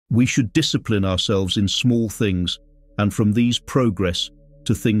We should discipline ourselves in small things, and from these progress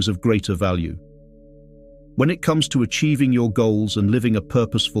to things of greater value. When it comes to achieving your goals and living a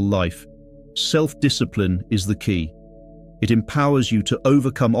purposeful life, self-discipline is the key. It empowers you to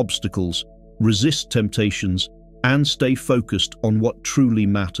overcome obstacles, resist temptations, and stay focused on what truly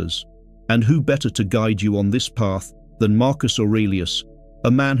matters. And who better to guide you on this path than Marcus Aurelius,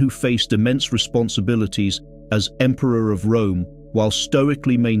 a man who faced immense responsibilities as Emperor of Rome while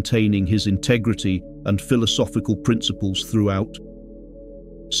stoically maintaining his integrity and philosophical principles throughout?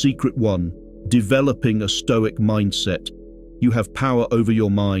 Secret 1. Developing a Stoic mindset. You have power over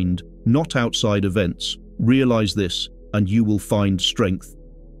your mind, not outside events. Realize this, and you will find strength.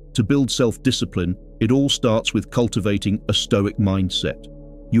 To build self-discipline, it all starts with cultivating a Stoic mindset.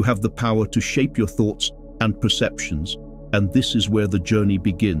 You have the power to shape your thoughts and perceptions, and this is where the journey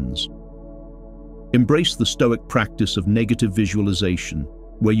begins. Embrace the Stoic practice of negative visualization,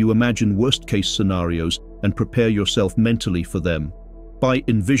 where you imagine worst-case scenarios and prepare yourself mentally for them. By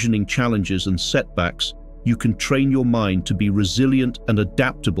envisioning challenges and setbacks, you can train your mind to be resilient and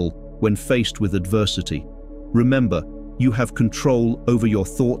adaptable when faced with adversity. Remember, you have control over your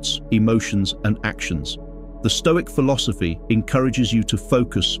thoughts, emotions, and actions. The Stoic philosophy encourages you to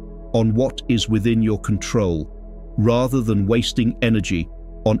focus on what is within your control, rather than wasting energy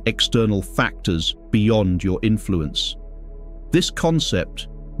on external factors beyond your influence. This concept,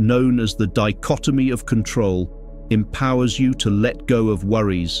 known as the dichotomy of control, empowers you to let go of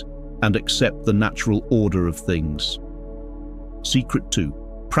worries and accept the natural order of things. Secret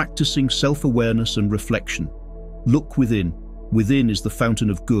 2. Practicing self-awareness and reflection. Look within. Within is the fountain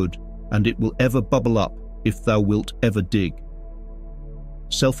of good, and it will ever bubble up if thou wilt ever dig.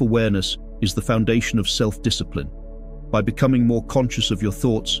 Self-awareness is the foundation of self-discipline. By becoming more conscious of your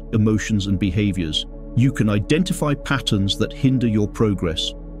thoughts, emotions, and behaviors, you can identify patterns that hinder your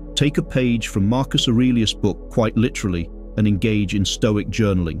progress. Take a page from Marcus Aurelius' book, quite literally, and engage in Stoic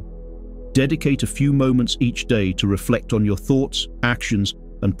journaling. Dedicate a few moments each day to reflect on your thoughts, actions,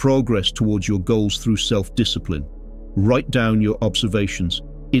 and progress towards your goals through self-discipline. Write down your observations,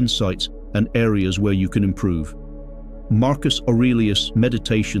 insights, and areas where you can improve. Marcus Aurelius'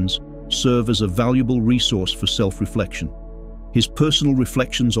 meditations serve as a valuable resource for self-reflection. His personal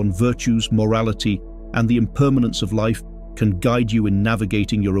reflections on virtues, morality, and the impermanence of life can guide you in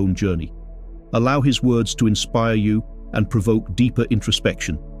navigating your own journey. Allow his words to inspire you and provoke deeper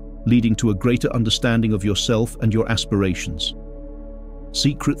introspection, leading to a greater understanding of yourself and your aspirations.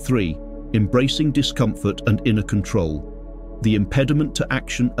 Secret 3. Embracing discomfort and inner control. The impediment to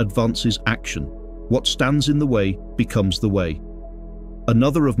action advances action. What stands in the way becomes the way.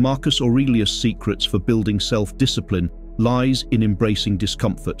 Another of Marcus Aurelius' secrets for building self-discipline lies in embracing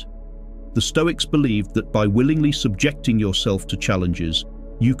discomfort. The Stoics believed that by willingly subjecting yourself to challenges,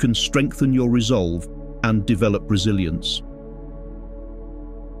 you can strengthen your resolve and develop resilience.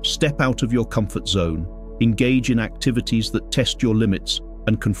 Step out of your comfort zone, engage in activities that test your limits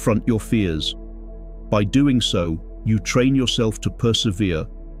and confront your fears. By doing so, you train yourself to persevere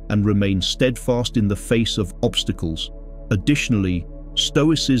and remain steadfast in the face of obstacles. Additionally,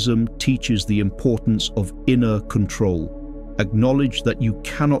 Stoicism teaches the importance of inner control. Acknowledge that you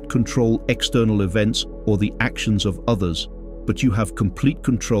cannot control external events or the actions of others, but you have complete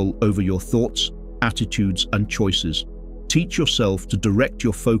control over your thoughts, attitudes, and choices. Teach yourself to direct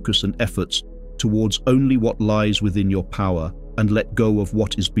your focus and efforts towards only what lies within your power and let go of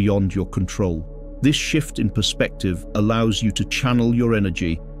what is beyond your control. This shift in perspective allows you to channel your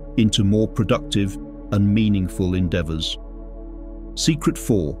energy into more productive and meaningful endeavors. Secret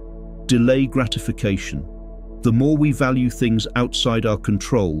 4. Delay gratification. The more we value things outside our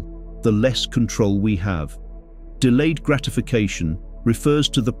control, the less control we have. Delayed gratification refers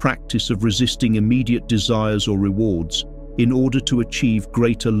to the practice of resisting immediate desires or rewards in order to achieve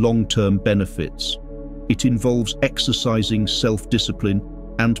greater long-term benefits. It involves exercising self-discipline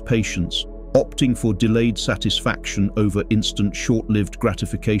and patience, opting for delayed satisfaction over instant short-lived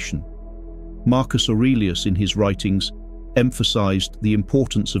gratification. Marcus Aurelius, in his writings, emphasized the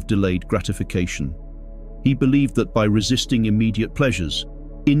importance of delayed gratification. He believed that by resisting immediate pleasures,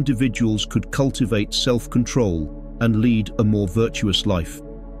 individuals could cultivate self-control and lead a more virtuous life.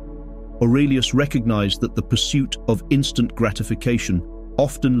 Aurelius recognized that the pursuit of instant gratification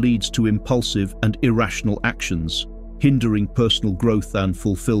often leads to impulsive and irrational actions, hindering personal growth and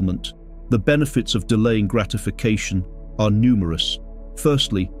fulfillment. The benefits of delaying gratification are numerous.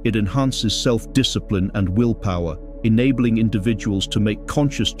 Firstly, it enhances self-discipline and willpower, enabling individuals to make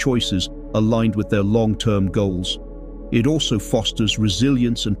conscious choices aligned with their long-term goals. It also fosters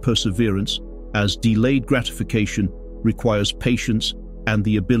resilience and perseverance, as delayed gratification requires patience and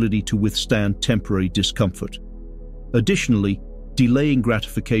the ability to withstand temporary discomfort. Additionally, delaying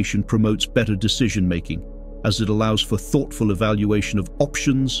gratification promotes better decision-making, as it allows for thoughtful evaluation of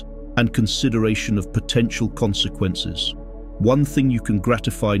options and consideration of potential consequences. One thing you can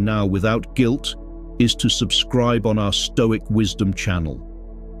gratify now without guilt is to subscribe on our Stoic Wisdom channel.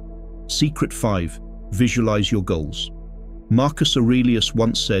 Secret 5. Visualize your goals. Marcus Aurelius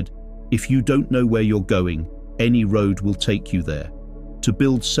once said, "If you don't know where you're going, any road will take you there." To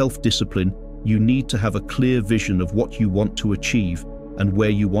build self-discipline, you need to have a clear vision of what you want to achieve and where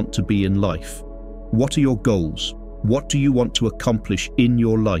you want to be in life. What are your goals? What do you want to accomplish in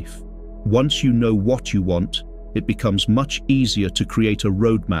your life? Once you know what you want, it becomes much easier to create a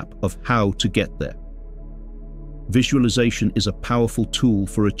roadmap of how to get there. Visualization is a powerful tool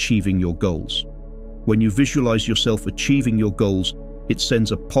for achieving your goals. When you visualize yourself achieving your goals, it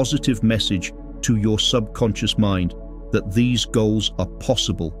sends a positive message to your subconscious mind that these goals are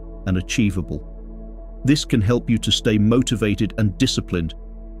possible and achievable. This can help you to stay motivated and disciplined,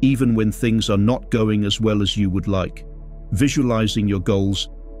 even when things are not going as well as you would like. Visualizing your goals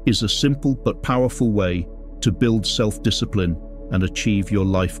is a simple but powerful way to build self-discipline and achieve your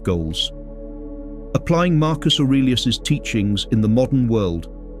life goals. Applying Marcus Aurelius's teachings in the modern world.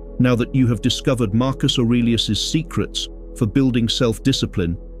 Now that you have discovered Marcus Aurelius's secrets for building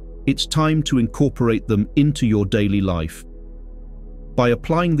self-discipline, it's time to incorporate them into your daily life. By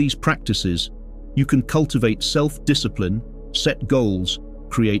applying these practices, you can cultivate self-discipline, set goals,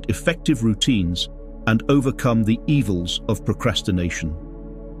 create effective routines, and overcome the evils of procrastination.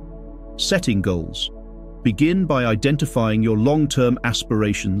 Setting goals. Begin by identifying your long-term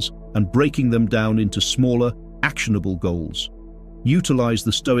aspirations and breaking them down into smaller, actionable goals. Utilize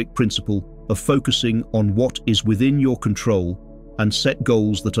the Stoic principle of focusing on what is within your control and set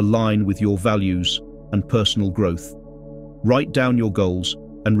goals that align with your values and personal growth. Write down your goals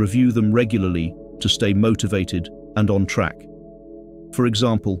and review them regularly to stay motivated and on track. For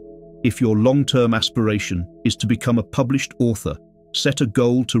example, if your long-term aspiration is to become a published author, set a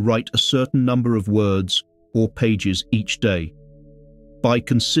goal to write a certain number of words or pages each day. By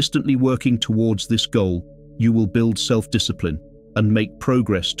consistently working towards this goal, you will build self-discipline and make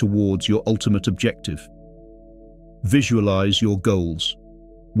progress towards your ultimate objective. Visualize your goals.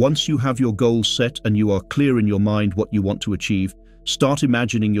 Once you have your goals set and you are clear in your mind what you want to achieve, start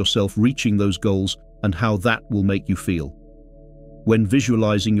imagining yourself reaching those goals and how that will make you feel. When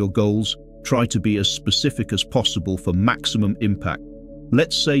visualizing your goals, try to be as specific as possible for maximum impact.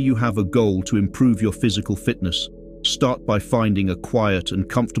 Let's say you have a goal to improve your physical fitness. Start by finding a quiet and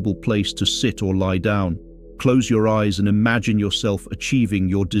comfortable place to sit or lie down. Close your eyes and imagine yourself achieving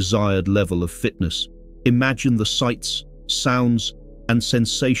your desired level of fitness. Imagine the sights, sounds, and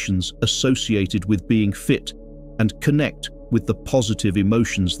sensations associated with being fit and connect with the positive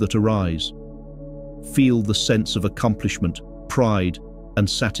emotions that arise. Feel the sense of accomplishment, pride, and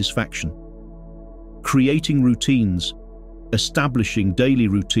satisfaction. Creating routines. Establishing daily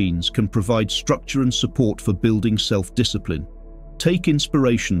routines can provide structure and support for building self-discipline. Take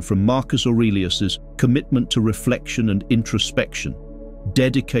inspiration from Marcus Aurelius's commitment to reflection and introspection.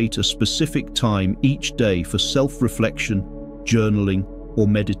 Dedicate a specific time each day for self-reflection, journaling, or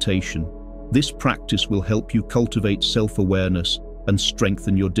meditation. This practice will help you cultivate self-awareness and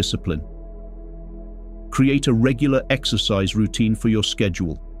strengthen your discipline. Create a regular exercise routine for your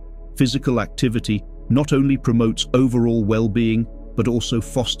schedule. Physical activity not only promotes overall well-being, but also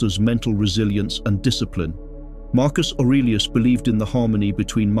fosters mental resilience and discipline. Marcus Aurelius believed in the harmony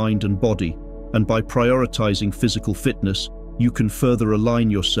between mind and body, and by prioritizing physical fitness, you can further align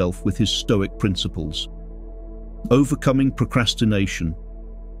yourself with his Stoic principles. Overcoming procrastination.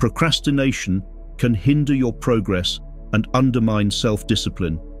 Procrastination can hinder your progress and undermine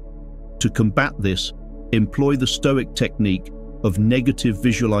self-discipline. To combat this, employ the Stoic technique of negative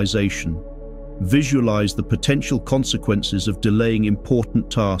visualization. Visualize the potential consequences of delaying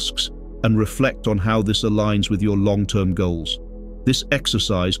important tasks and reflect on how this aligns with your long-term goals. This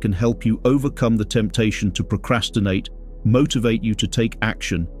exercise can help you overcome the temptation to procrastinate, motivate you to take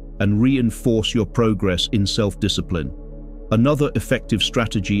action, and reinforce your progress in self-discipline. Another effective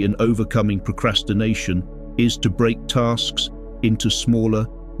strategy in overcoming procrastination is to break tasks into smaller,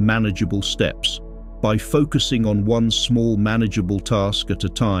 manageable steps. By focusing on one small, manageable task at a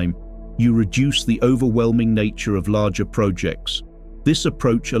time, you reduce the overwhelming nature of larger projects. This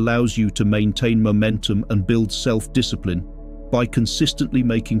approach allows you to maintain momentum and build self-discipline by consistently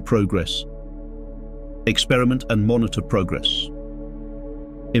making progress. Experiment and monitor progress.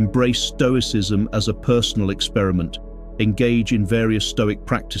 Embrace Stoicism as a personal experiment. Engage in various Stoic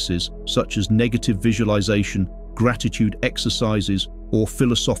practices such as negative visualization, gratitude exercises, or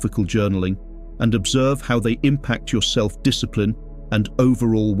philosophical journaling, and observe how they impact your self-discipline and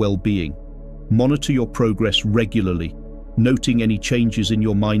overall well-being. Monitor your progress regularly, noting any changes in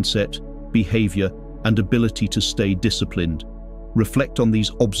your mindset, behavior, and ability to stay disciplined. Reflect on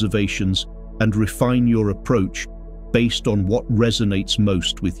these observations and refine your approach based on what resonates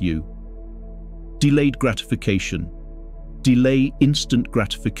most with you. Delayed gratification. Delay instant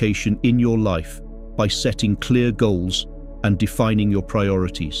gratification in your life by setting clear goals and defining your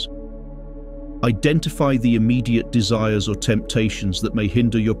priorities. Identify the immediate desires or temptations that may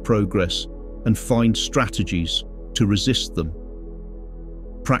hinder your progress and find strategies to resist them.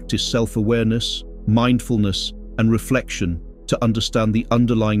 Practice self-awareness, mindfulness, and reflection to understand the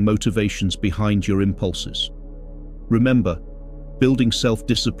underlying motivations behind your impulses. Remember, building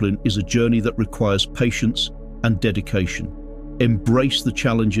self-discipline is a journey that requires patience and dedication. Embrace the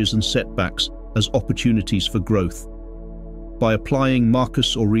challenges and setbacks as opportunities for growth. By applying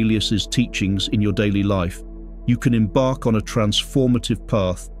Marcus Aurelius's teachings in your daily life, you can embark on a transformative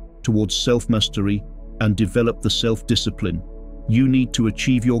path towards self-mastery and develop the self-discipline you need to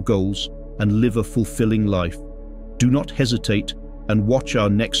achieve your goals and live a fulfilling life. Do not hesitate and watch our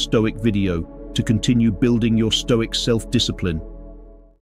next Stoic video to continue building your Stoic self-discipline.